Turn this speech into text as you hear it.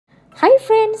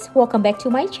friends, welcome back to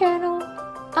my channel.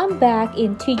 I'm back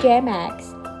in TJ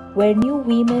Maxx, where new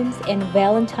women's and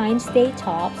Valentine's Day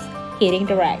tops hitting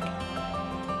the rack.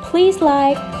 Please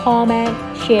like, comment,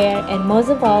 share, and most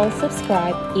of all,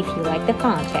 subscribe if you like the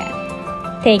content.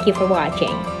 Thank you for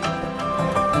watching.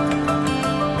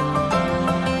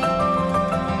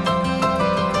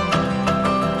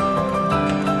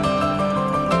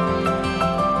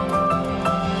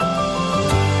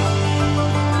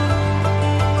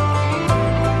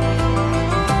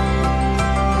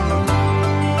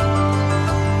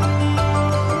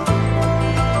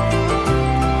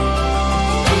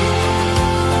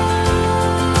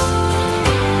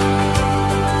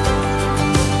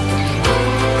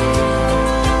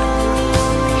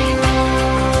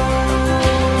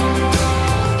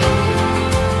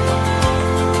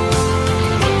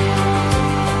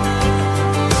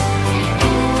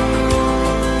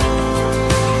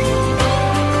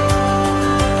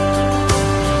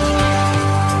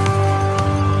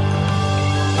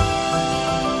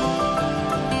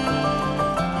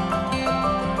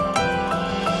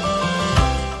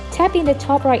 Tap in the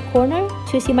top right corner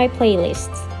to see my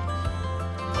playlists.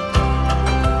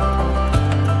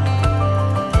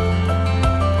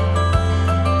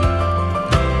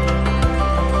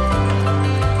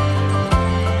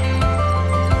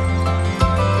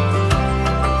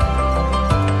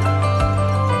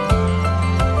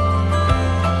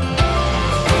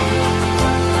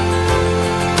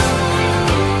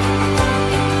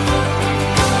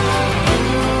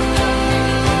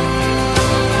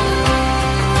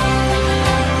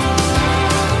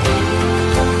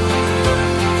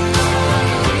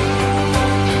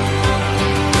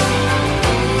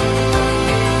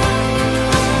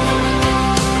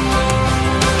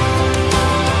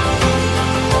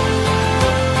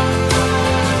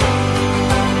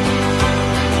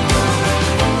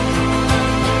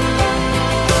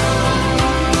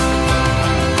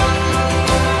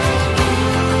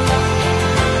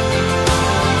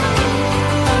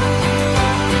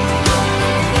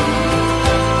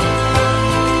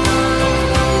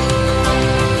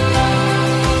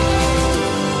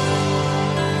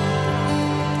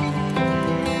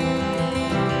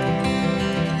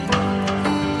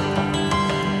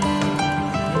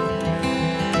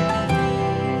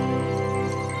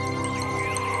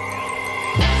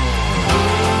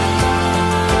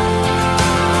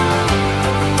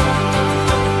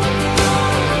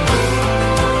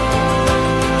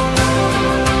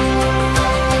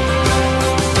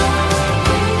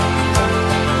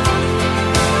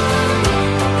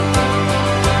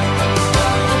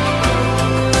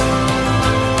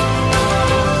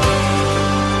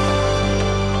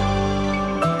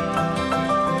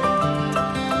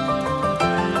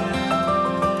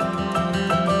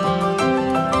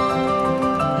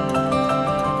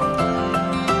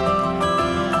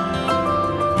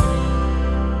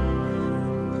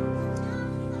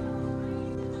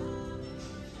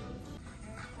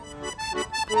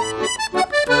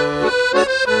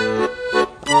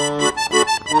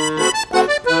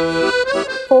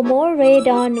 For more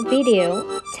Dunn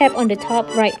video, tap on the top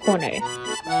right corner.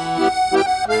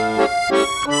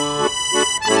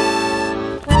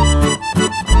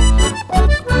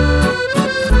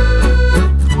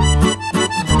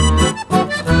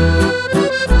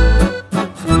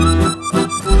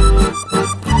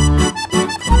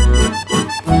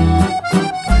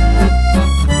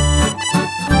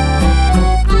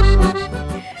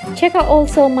 Check out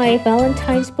also my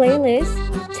Valentine's playlist.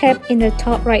 Tap in the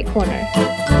top right corner.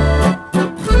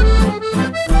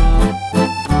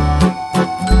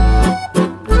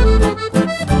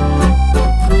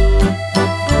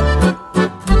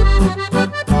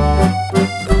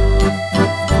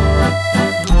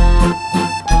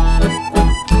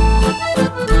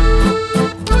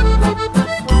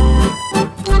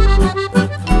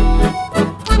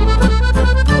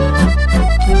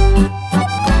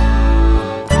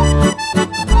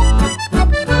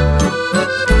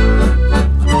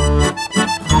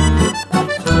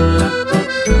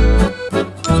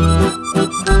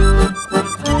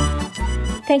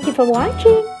 Thank you for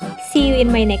watching. See you in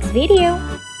my next video.